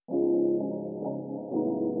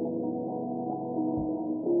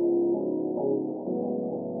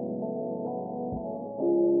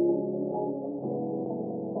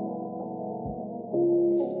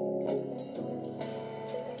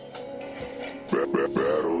You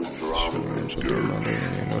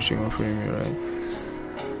know she gon' free me, right?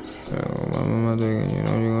 My dick, and you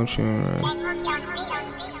know you gon' treat me right.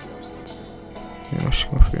 You know she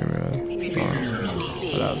gon' free me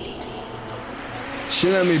right. She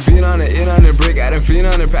let me beat on it, eat on it, break out and feed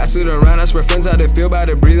on it, pass it around, ask my friends how they feel about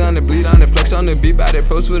it, breathe on it, bleed on it, flex on it, beat by it,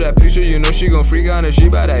 post for that picture, you know she gon' freak on it, she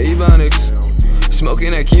by that Ebonics,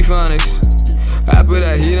 smoking that Keyphonics, I put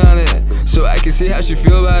that heat on it, so I can see how she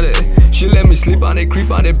feel about it. She let me sleep on it, creep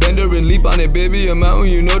on it, bend her and leap on it, baby a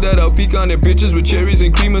mountain, you know that I'll peak on it, bitches with cherries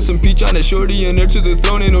and cream and some peach on it, shorty and her to the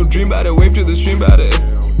throne, ain't no dream about it, wave to the stream about it,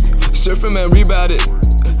 surfing man, rebound it,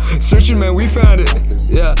 searching man, we found it.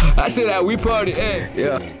 Yeah, I say that we party, ayy.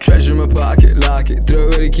 Yeah, treasure in my pocket, lock it. Throw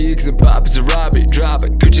away the key cause it pop, it's a robbery, drop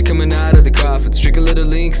it. Gucci coming out of the coffins. Drink a little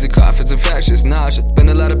lean cause the coffin's infectious, nauseous. Spend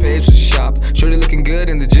a lot of page when she shop. Shorty looking good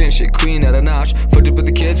in the gym shit, queen at a notch. Fucked up with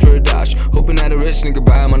the kids for a dash. Hoping that a rich nigga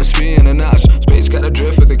buy him on the street and a notch. Space got a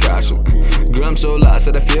drift with the caution. Girl, I'm so lost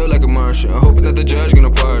that I feel like a Martian. Hoping that the judge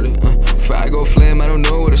gonna pardon. If I go flame, I don't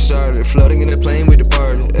know where to start it. Floating in the plane, we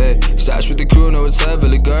departed, ayy. Stash with the crew, know it's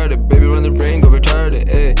heavily guarded. Baby, run the brain, go retarded,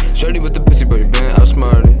 ayy. Shorty with the pussy, but you been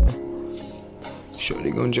outsmarted.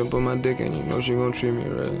 Shorty gon' jump on my dick and you know she gon' treat me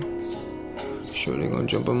right. Shorty gon'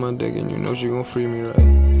 jump on my dick and you know she gon' free me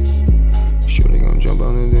right. Shorty gon' jump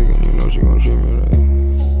on the dick and you know she gon' treat me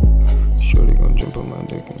right. Shorty gon' jump on my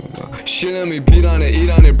dick and you know. She let me beat on it, eat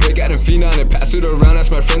on it, break out and feed on it, pass it around,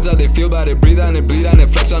 ask my friends how they feel about it, breathe on it, bleed on it,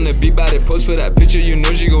 flex on it, beat by it, post for that picture, you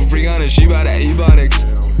know she gon' freak on it, she by that Ebonics,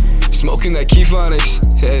 smoking that Keyphonics,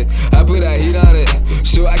 hey, I put that heat on it,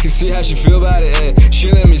 so I can see how she feel about it, hey.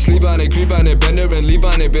 She let me sleep on it, creep on it, bend her and leap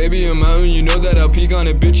on it, baby a mountain, you know that I'll peak on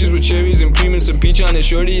it, bitches with cherries and cream and some peach on it,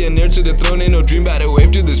 shorty and near to the throne, ain't no dream about it,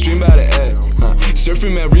 wave to the stream about it, hey.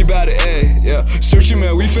 Surfing man, rebound it, ayy, yeah, searching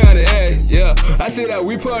man, we found it, ayy, yeah, I say that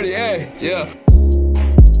we party, ayy, yeah.